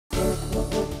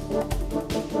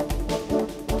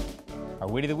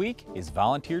Weed of the Week is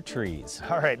volunteer trees.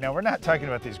 All right, now we're not talking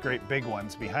about these great big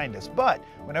ones behind us, but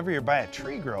whenever you're by a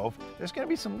tree grove, there's going to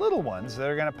be some little ones that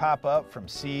are going to pop up from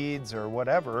seeds or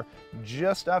whatever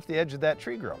just off the edge of that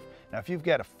tree grove. Now, if you've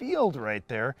got a field right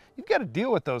there, you've got to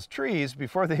deal with those trees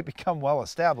before they become well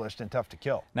established and tough to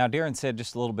kill. Now, Darren said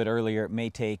just a little bit earlier, it may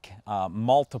take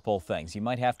multiple things. You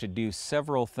might have to do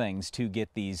several things to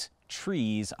get these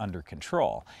trees under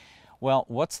control. Well,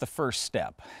 what's the first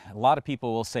step? A lot of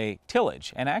people will say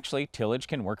tillage, and actually tillage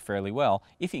can work fairly well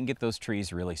if you can get those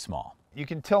trees really small. You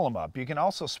can till them up. You can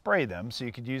also spray them, so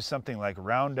you could use something like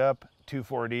Roundup,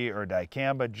 2,4-D, or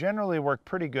dicamba. Generally work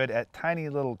pretty good at tiny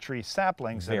little tree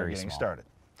saplings that are getting started.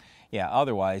 Yeah,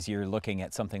 otherwise you're looking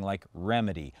at something like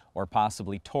Remedy or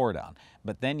possibly Tordon.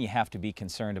 But then you have to be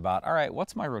concerned about, all right,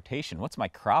 what's my rotation? What's my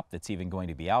crop that's even going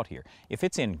to be out here? If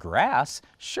it's in grass,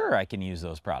 sure, I can use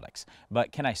those products.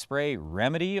 But can I spray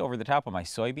Remedy over the top of my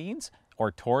soybeans or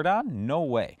Tordon? No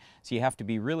way. So you have to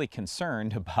be really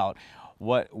concerned about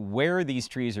where these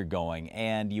trees are going,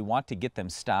 and you want to get them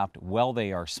stopped while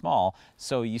they are small,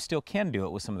 so you still can do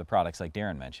it with some of the products like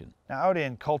Darren mentioned. Now, out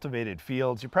in cultivated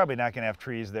fields, you're probably not going to have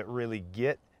trees that really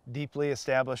get deeply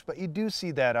established, but you do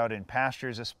see that out in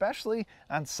pastures, especially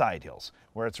on side hills,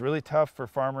 where it's really tough for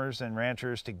farmers and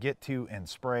ranchers to get to and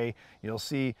spray. You'll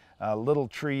see little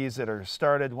trees that are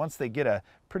started. Once they get a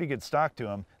pretty good stock to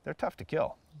them, they're tough to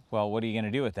kill. Well, what are you going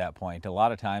to do at that point? A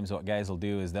lot of times what guys will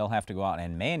do is they'll have to go out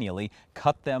and manually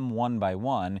cut them one by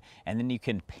one, and then you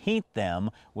can paint them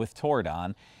with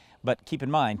Tordon. But keep in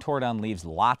mind, Tordon leaves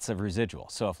lots of residual.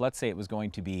 So if, let's say, it was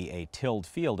going to be a tilled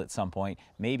field at some point,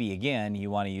 maybe again you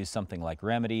want to use something like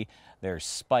Remedy. There's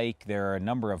Spike. There are a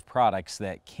number of products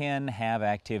that can have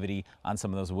activity on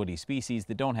some of those woody species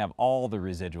that don't have all the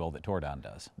residual that Tordon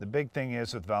does. The big thing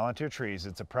is with volunteer trees,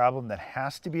 it's a problem that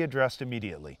has to be addressed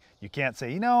immediately. You can't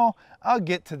say, you know, I'll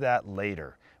get to that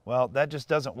later. Well, that just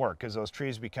doesn't work because those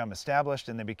trees become established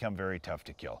and they become very tough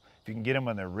to kill. If you can get them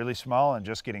when they're really small and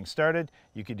just getting started,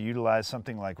 you could utilize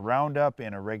something like Roundup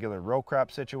in a regular row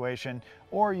crop situation,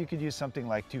 or you could use something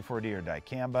like 2,4-D or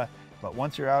dicamba. But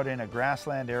once you're out in a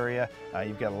grassland area,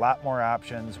 you've got a lot more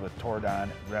options with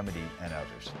Tordon, Remedy, and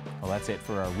others. Well, that's it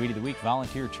for our Weed of the Week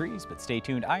volunteer trees, but stay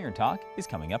tuned. Iron Talk is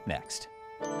coming up next.